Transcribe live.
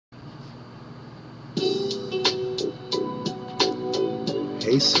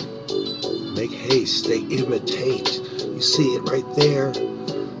hasten, make haste, they imitate. You see it right there,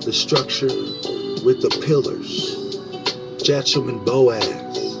 the structure with the pillars, Jachim and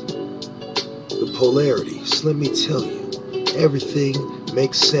Boaz, the polarities. Let me tell you, everything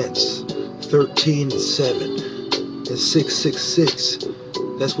makes sense. 13 and 7 and 666.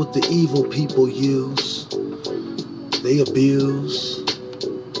 That's what the evil people use. They abuse,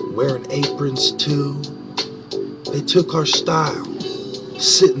 wearing aprons too. They took our style,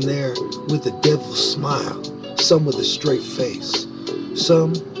 sitting there with a devil's smile. Some with a straight face,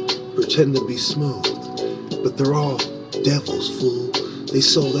 some pretend to be smooth, but they're all devils, fool. They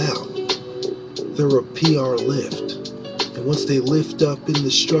sold out. They're a PR lift, and once they lift up in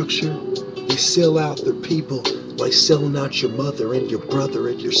the structure, they sell out their people like selling out your mother and your brother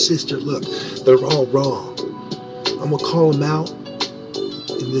and your sister. Look, they're all wrong. I'm gonna call them out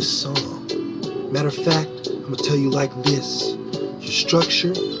in this song. Matter of fact, I'm gonna tell you like this. Your structure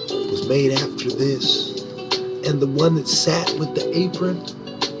was made after this. And the one that sat with the apron,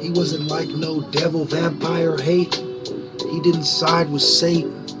 he wasn't like no devil, vampire, hate. He didn't side with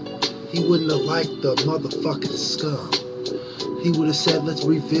Satan. He wouldn't have liked the motherfucking scum. He would have said, let's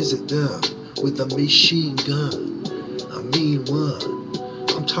revisit them with a machine gun. A mean one.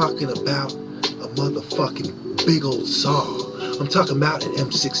 I'm talking about a motherfucking big old saw. I'm talking about an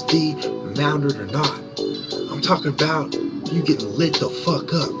M6D, mounted or not. I'm talking about you getting lit the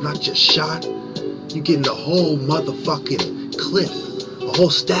fuck up, not just shot. You getting a whole motherfucking clip, a whole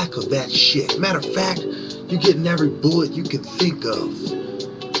stack of that shit. Matter of fact, you getting every bullet you can think of.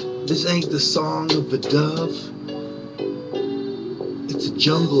 This ain't the song of a dove. It's a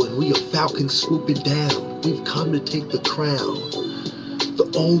jungle and we a falcon swooping down. We've come to take the crown. The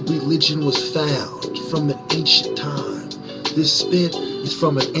old religion was found from an ancient time. This spit is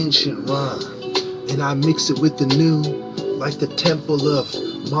from an ancient rhyme, and I mix it with the new, like the temple of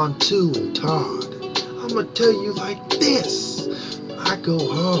Montu and Todd. I'ma tell you like this, I go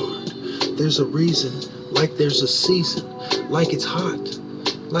hard. There's a reason, like there's a season, like it's hot,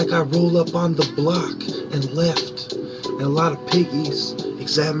 like I roll up on the block and left, and a lot of piggies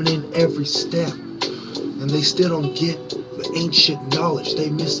examining every step, and they still don't get the ancient knowledge they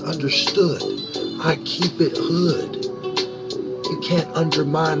misunderstood. I keep it hood. You can't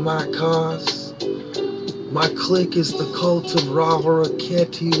undermine my cause. My clique is the cult of Rahura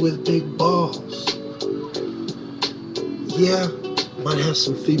Keti with big balls. Yeah, might have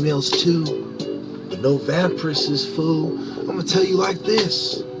some females too, but no vampiresses, fool. I'm gonna tell you like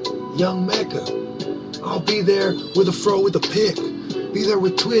this, Young Mecca. I'll be there with a fro with a pick, be there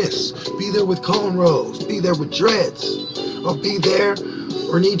with twists, be there with cornrows, be there with dreads. I'll be there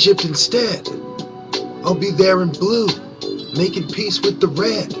or in Egypt instead. I'll be there in blue, making peace with the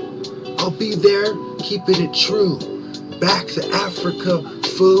red. I'll be there keeping it true, back to Africa,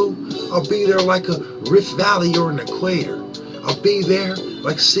 fool. I'll be there like a Rift Valley or an equator. I'll be there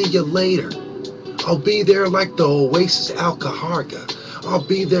like see you later. I'll be there like the Oasis Alcaharga. I'll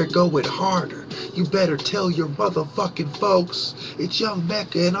be there going harder. You better tell your motherfucking folks it's Young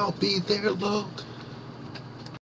Mecca and I'll be there, look.